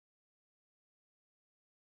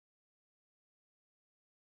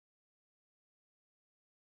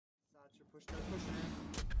Start pushing in.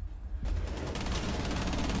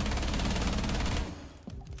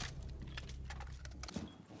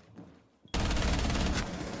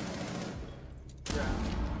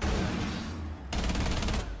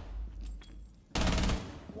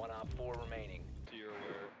 One op 4 remaining. So you're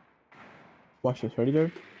aware. Watch this, ready,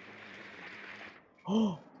 dude?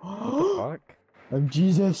 What the fuck? I'm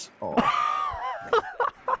Jesus. Oh.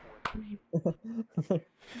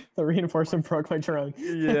 The reinforcement broke my drone.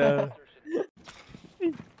 Yeah.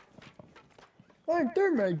 I'm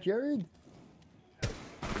third, man, Jared.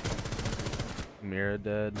 Mira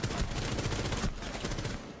dead.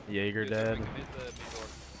 Jaeger dead.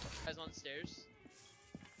 Guys on the stairs.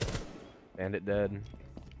 Bandit dead.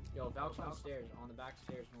 Yo, Valk's on stairs, on the back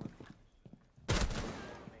stairs north.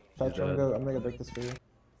 Touch, I'm gonna go break this for you.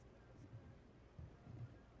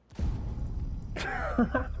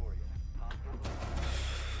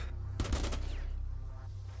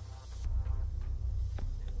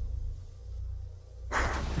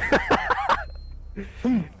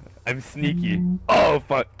 I'm sneaky. Oh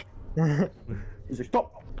fuck. He's like,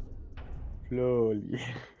 stop! Slowly.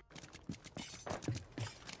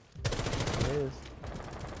 There it is.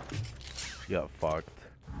 She got fucked.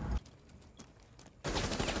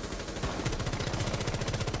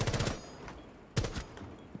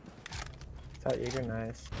 That Jaeger,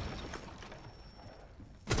 nice.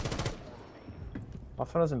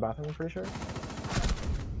 Last one was in bathroom, I'm pretty sure.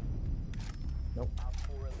 Nope.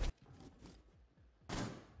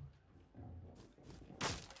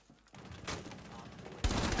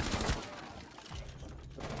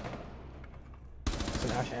 It's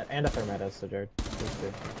an Ash and a Thermite, so Jared.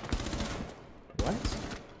 What?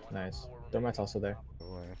 Nice. Thermite's also there.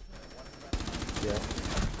 Yeah.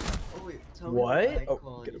 Oh wait, tell me What? high Oh,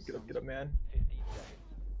 quality get up, man. 50 seconds.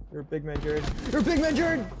 You're a big man, Jared. You're a big man,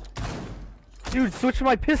 Jared! Dude, switch to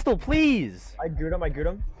my pistol, please! I goot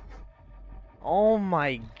him. Oh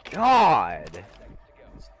my god!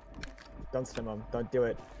 Don't stim him. Don't do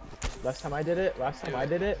it. Last time I did it,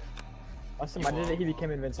 he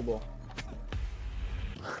became invincible.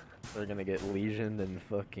 They're gonna get lesioned and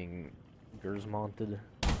fucking Gersmonted.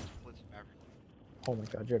 Oh my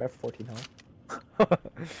god, Jared, I have 14 health.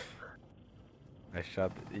 I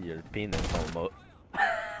shot your penis almost.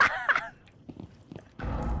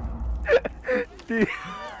 Dude.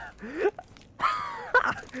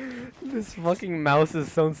 This fucking mouse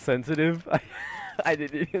is so sensitive. I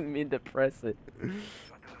didn't even mean to press it.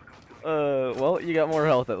 Well, you got more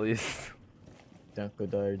health at least. Danko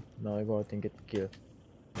died. Now I go out and get the kill.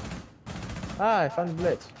 Ah, I found the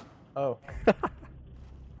blitz. Oh.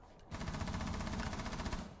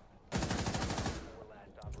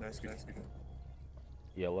 Nice, good.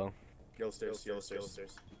 Yellow. Yellow stairs.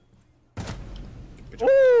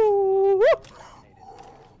 Woo!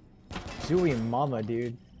 Zooey mama,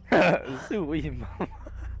 dude. Sweet mama.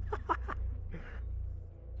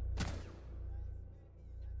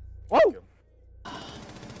 Whoa!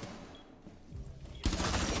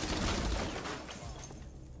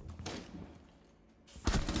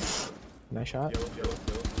 Nice shot. Yellow.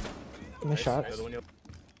 Nice shot. Another one, yellow.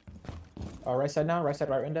 Oh, right side now. Right side,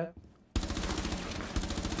 right window.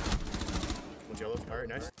 One's yellow. Alright,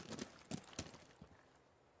 nice.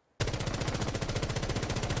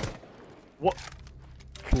 What?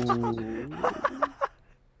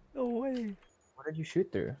 No way. What did you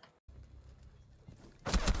shoot through?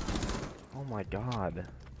 Oh my god.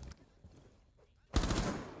 I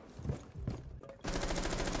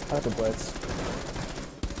like the blitz.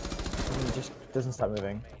 He just doesn't stop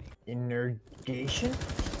moving. Innergation?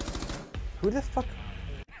 Who the fuck?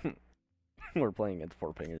 We're playing against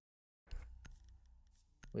 4 pingers.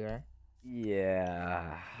 We are?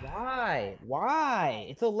 Yeah. Why? Why?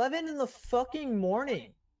 It's 11 in the fucking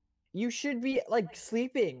morning. You should be, like,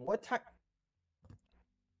 sleeping. What time?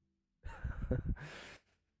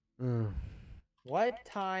 What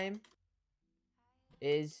time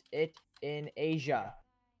is it in Asia?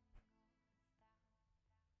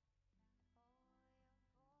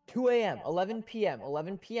 2 a.m., 11 p.m.,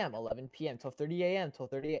 11 p.m., 11 p.m., 12:30 a.m.,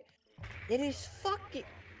 12:30 a.m. It is fucking...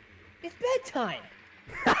 It's bedtime!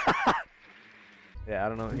 Yeah, I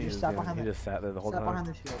don't know. He He just just, sat behind he the- just sat there the whole Sat behind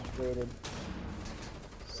time. the shield, waited.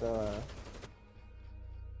 So,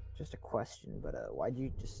 just a question, but, why'd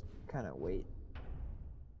you just kind of wait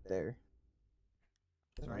there?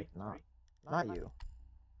 Right, not you.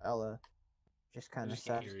 Ella just kind of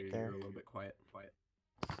sat there. You're a little bit quiet.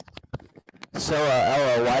 So,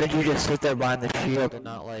 Ella, why did you just sit there behind the shield and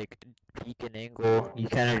not, like, peek an angle? You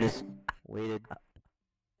kind of just waited.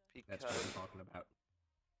 That's what I'm talking about.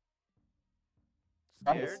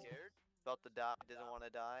 Scared? About to die, didn't want to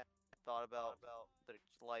die. thought about their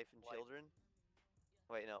life and children?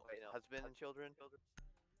 Wait, no. Husband and children?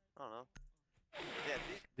 I don't know. Yeah,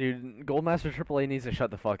 see? Dude, Goldmaster AAA needs to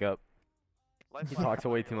shut the fuck up. Life He like talks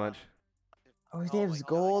way too much. Oh, his Oh my name's God.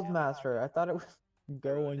 Gold Master. I thought it was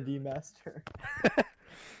Go 1D Master.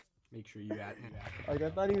 Make sure you add. Like I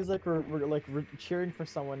thought he was like cheering for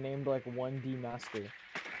someone named like 1D Master.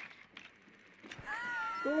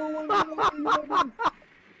 Go 1D Master.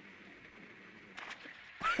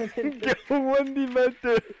 Go 1D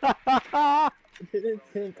Master. I didn't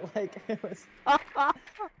think like it was. I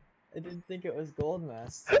didn't think it was Gold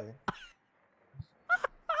Master.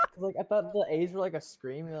 'Cause, like I thought the A's were like a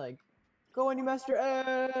scream, you're like, "Go 1D Master!"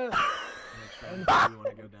 Next round, do you want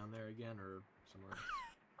to go down there again or somewhere?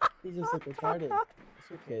 He's just like retarded. It's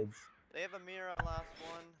for kids. They have a mirror last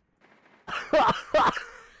one.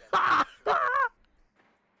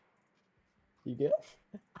 You good?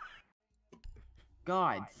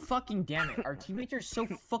 God, fucking damn it. Our teammates are so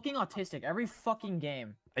fucking autistic every fucking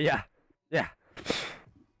game. Yeah. Yeah.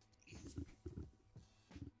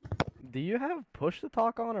 Do you have push to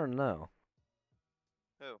talk on or no?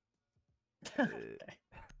 Who?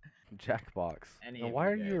 Jackbox. Any Now, of why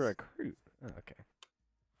you are you a guys. recruit? Oh, okay.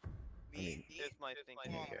 Here's my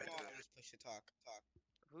thinking here. Push to talk.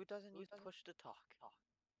 Who doesn't use push to talk?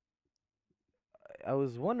 I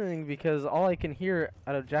was wondering because all I can hear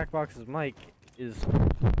out of Jackbox's mic is.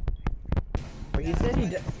 But he said he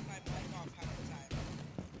did.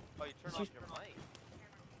 Oh, you turn off your mic.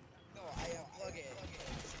 No, I unplug it.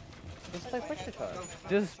 Just play push to talk.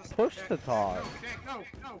 Just push to talk. No.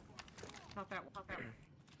 Not that one.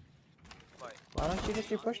 Wait. Why don't you just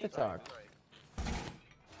do push to talk? Sorry.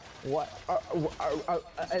 What? The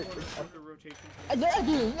rotation. I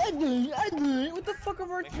do. What the fuck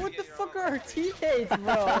are our teammates,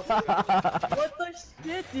 bro? What the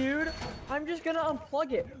shit, dude? I'm just gonna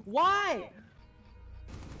unplug it. Why?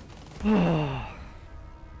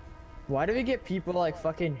 Why do we get people like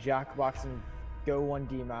fucking Jackbox and Go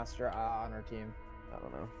 1D Master on our team? I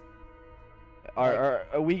don't know.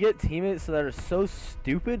 We get teammates that are so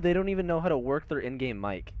stupid they don't even know how to work their in-game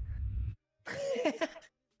mic.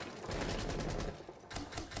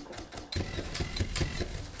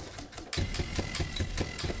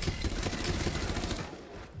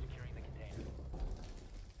 Securing the container.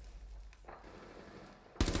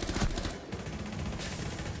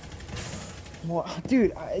 Well,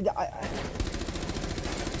 dude,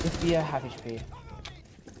 just be a half HP.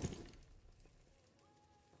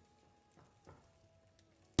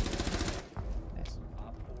 Nice.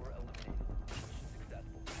 Op 4 eliminated. Mission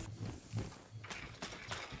successful.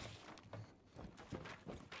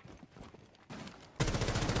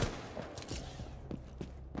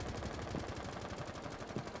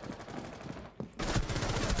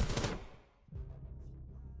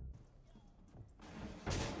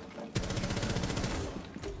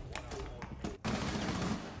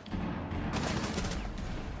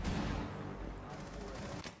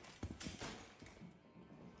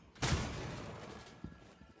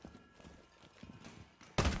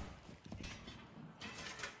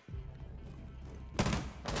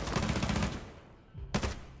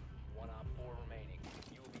 One Op 4 remaining.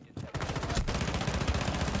 You will be detected.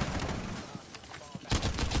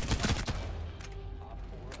 Op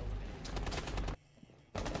 4 eliminated.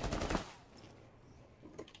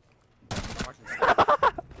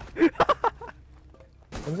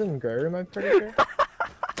 Isn't Gary, am I pretty sure?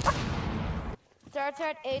 Starts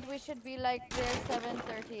at 8, we should be like there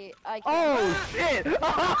 7:30. I can't. Oh shit!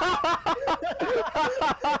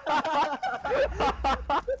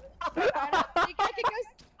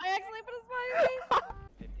 I actually put a smiley face.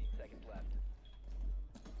 15 seconds left.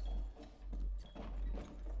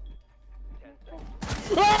 10 seconds.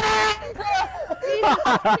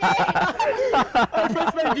 I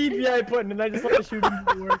pressed my DPI button and I just let the shooting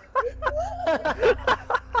work.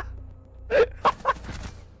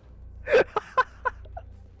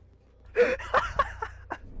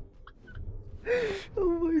 Oh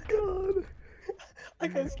my god. I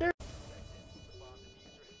got scared. The bomb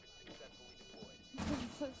diffuser has been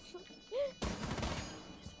successfully deployed.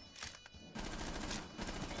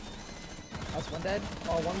 Us one dead.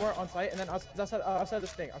 Oh, one more on site, and then us outside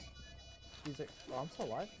this thing. He's like, oh, I'm still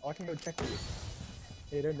alive. Oh, I can go check for you.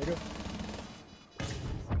 Hey there, nigga.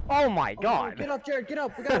 Oh my Oh, god. get up, Jared. Get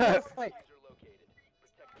up. We gotta fight. Diffuser located.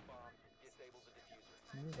 Protect the bomb. Disable the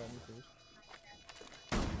diffuser.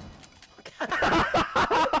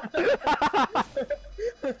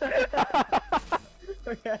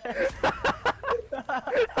 Okay.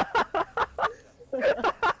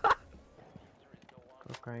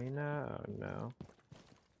 Cocaine? Oh no.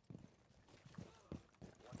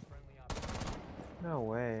 One friendly No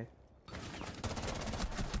way.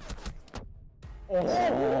 Oh, oh,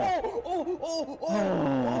 oh, oh,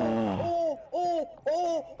 oh, oh,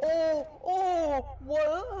 oh, oh, oh,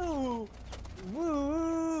 whoa,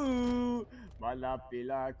 woo,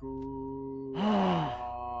 malapilaku.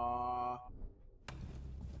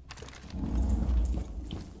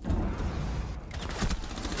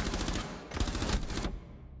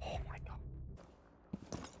 Oh my god.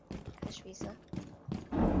 Cash visa.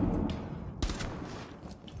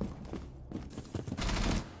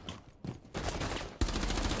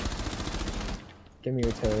 Give me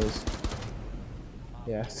your toes.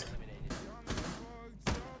 Yes.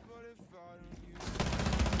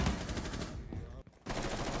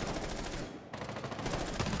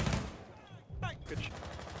 Good shot.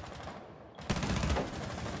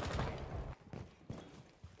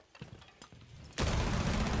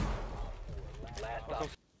 Last op.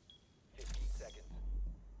 15 seconds.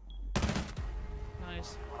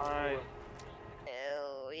 Nice.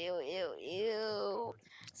 Ew, ew, ew, ew.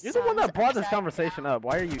 You're the one that brought this upside conversation down. up.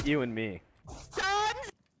 Why are you and me?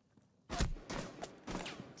 Sons!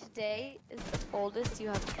 Today is the oldest you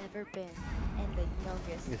have ever been, and the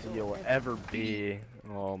youngest Yes, you'll you'll ever ever be.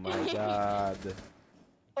 Oh my god.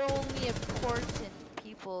 Only important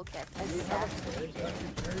people get assassinated.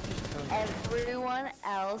 Everyone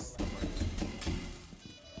else.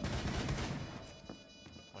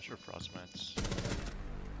 Watch for frostmates.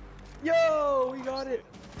 Yo, we got it.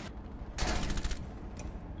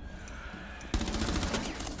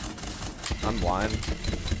 I'm blind.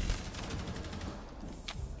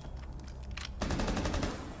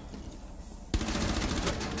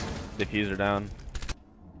 Diffuser down.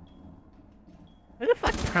 Who the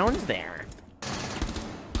fuck Crown's there?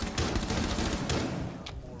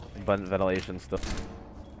 Button ventilation stuff.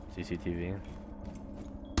 CCTV.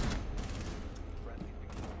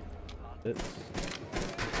 It's...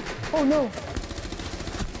 Oh no!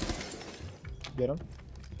 Get him?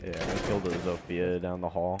 Yeah, I killed a Zofia down the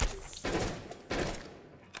hall.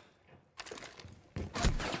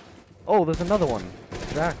 Oh, there's another one.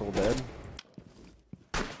 Jackal dead.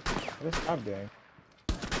 What is Ab doing?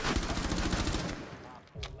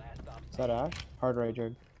 Is that Ash? Hard right,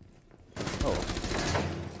 Jig. Oh.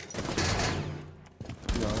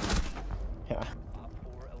 You on it? Yeah.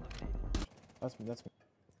 That's me, that's me.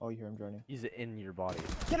 Oh, you hear him joining. He's in your body.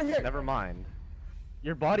 Get him here! Never mind.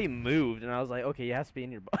 Your body moved, and I was like, okay, he has to be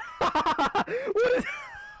in your body. What is...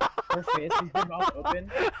 Her face, is her mouth open?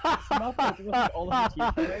 Is her mouth open with like, all of her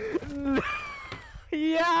teeth showing?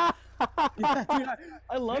 Yeah! Yeah, dude,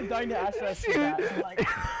 I love dying to Ash that. She's like,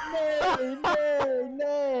 nay, nay,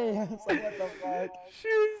 nay. It's like, what the fuck? She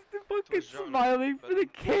was fucking smiling for the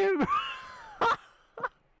camera.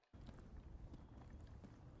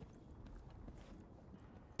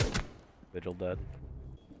 Vigil dead.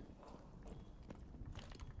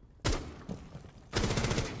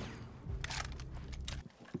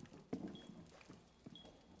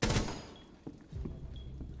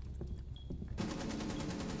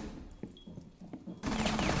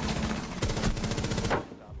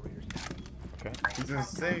 He's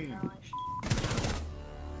insane.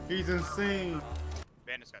 He's insane.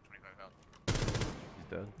 Bandit's got 25 health. He's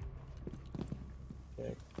dead.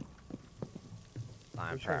 Okay.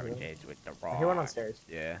 I'm Which one, Private Cage with the raw. He went on stairs.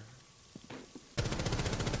 Yeah.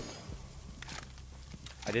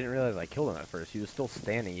 I didn't realize I killed him at first. He was still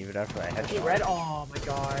standing even after I had Hey, red, oh my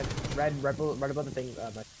god. Red above the thing.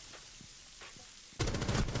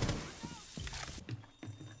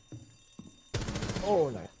 Oh,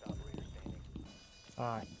 nice.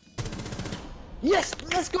 Yes!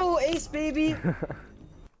 Let's go, ace, baby!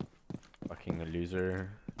 Fucking loser.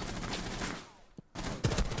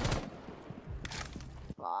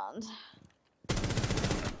 Blonde.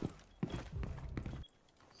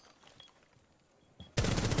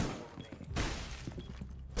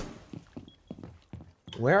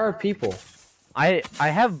 Where are people? I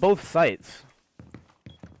have both sites.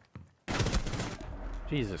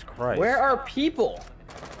 Jesus Christ. Where are people?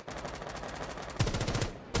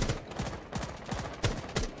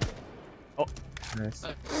 Oh. Nice.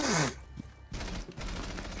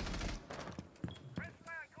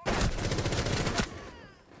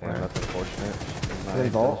 Yeah, that's unfortunate. Nice. In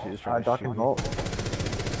vault? She was trying to Doc shoot in me. vault.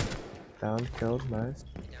 Down, killed, nice.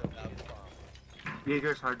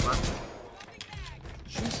 Jaeger's hard left.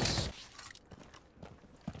 Jesus.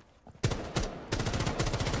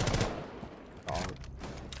 Dog.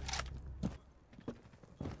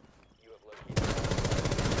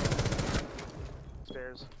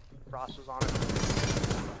 Stairs. Frost was on it.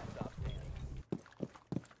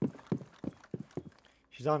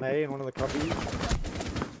 She's on A in one of the cubbies.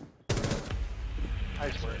 I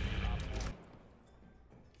swear.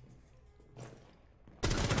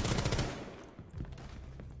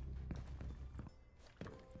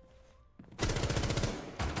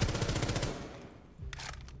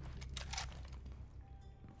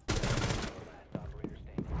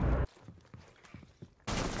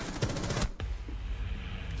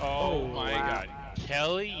 Oh my god.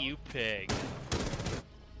 Kelly, you pig.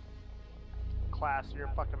 klasS, you're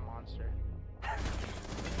a fucking monster.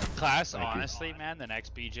 klasS, Thank you. honestly, man, the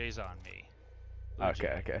next BJ's on me.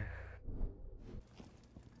 Okay, okay.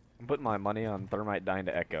 I'm putting my money on Thermite dying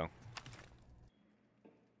to Echo.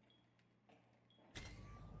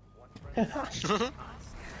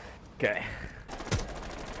 Okay.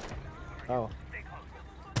 Oh.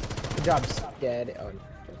 Good job, Sked.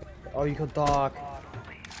 Oh, you killed Doc.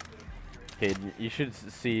 Kid, you should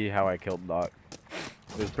see how I killed Doc.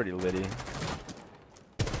 It was pretty litty.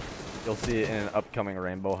 You'll see it in upcoming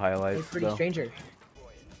Rainbow highlights. Hey, pretty though. stranger.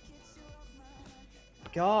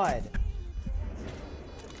 God.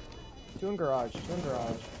 Two in garage. Two in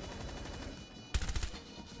garage.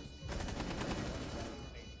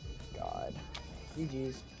 God.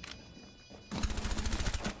 GG's.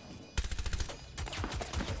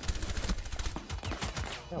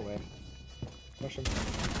 No way. Push him.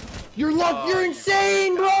 You're you're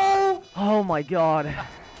insane, bro! Oh my god.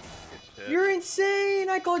 You're insane!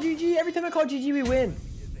 I call GG. Every time I call GG, we win.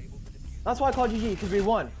 That's why I call GG, because we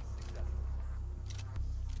won.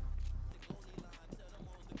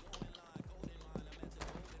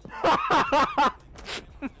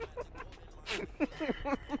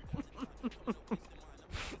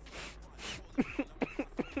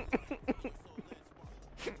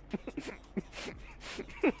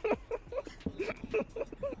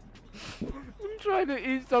 I'm trying to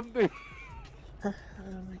eat something. Oh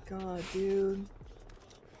my god, dude.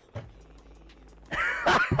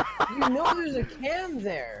 You know there's a cam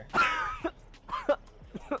there.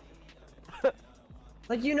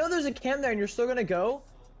 Like, you know there's a cam there and you're still gonna go?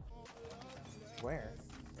 Where?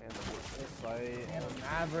 And a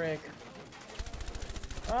Maverick.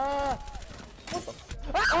 What the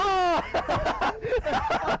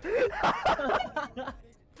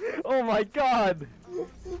Oh my god!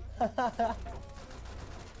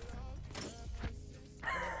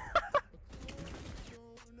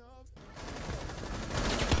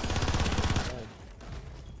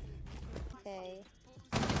 Okay.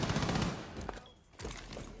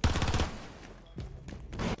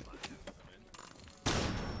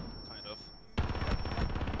 Kind of.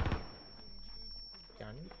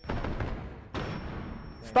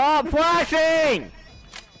 Stop flashing!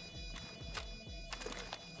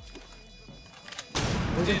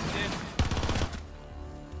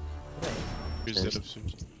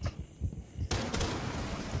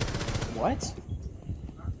 What?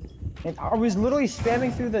 And I was literally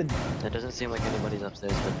spamming through the... It doesn't seem like anybody's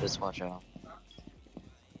upstairs, but just watch out.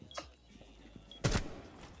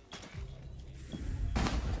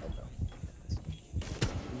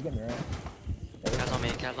 You get me right. Cabs on me,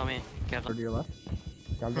 cabs on me, cabs on Or to your left.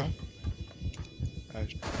 Grab down.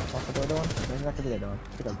 Off the door, Dylan. No, he's not gonna be there, Dylan.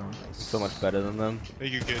 Pick up, Dylan. So much better than them.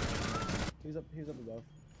 Thank you, kid. He's up above.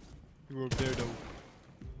 You were up there, though.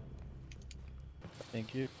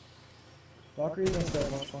 Thank you. Valkyrie is the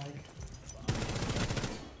left flank.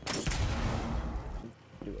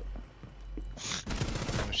 Do it.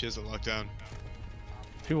 Oh, she has a lockdown.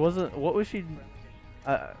 She wasn't. What was she?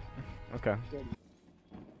 Okay.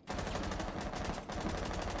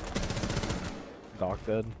 Doc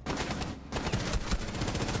dead.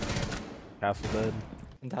 Castle dead.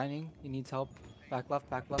 I'm dining. He needs help. Back left,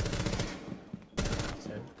 back left.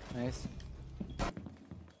 Same. Nice.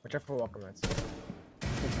 Watch out for welcome rats.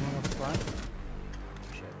 There's one up front.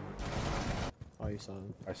 Shit. Oh, you saw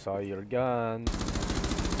him. I saw your gun.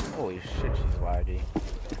 Holy shit, she's laggy.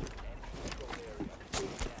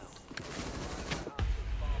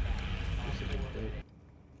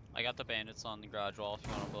 I got the bandits on the garage wall if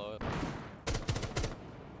you want to blow it.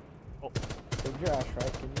 Oh. Did your ash,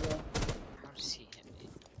 right? Can you, How does he hit me?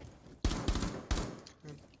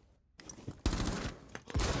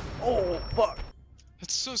 Oh, fuck.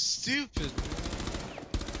 That's so stupid.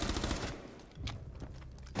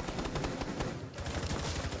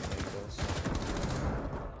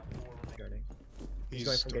 He's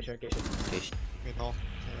going from Geisha. Good haul.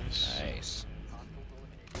 Nice.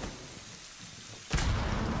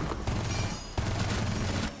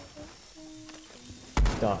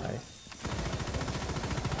 Die.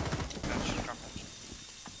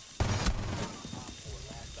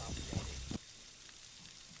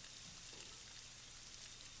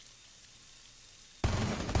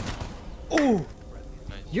 Oh!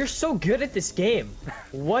 Nice. You're so good at this game.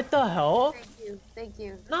 What the hell? Thank you. Thank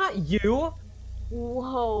you. Not you.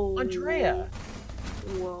 Whoa. Andrea.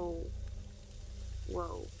 Whoa.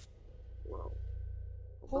 Whoa. Whoa.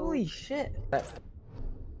 Holy shit.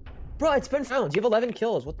 Bro, it's been found. You have 11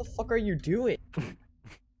 kills. What the fuck are you doing?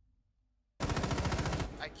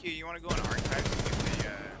 IQ, you want to go in archives and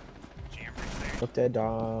get the jammers there? Look dead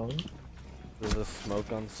down. There's a smoke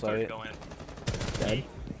on Start site. going. Dead.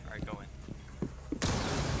 Alright, go in.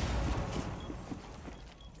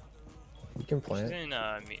 You can plant. She's in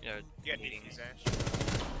meetings, Ash.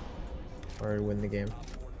 Or win the game.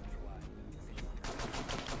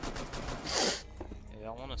 Yeah,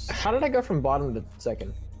 I want to. How did I go from bottom to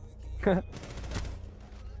second?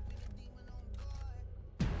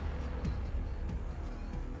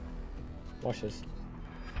 Watch this.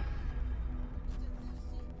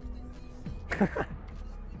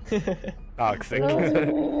 Toxic.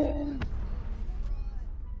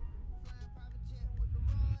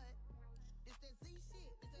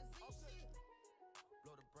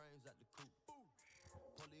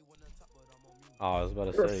 Oh, I was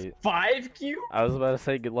about to say 5Q? I was about to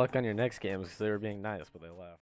say good luck on your next games because they were being nice, but they left.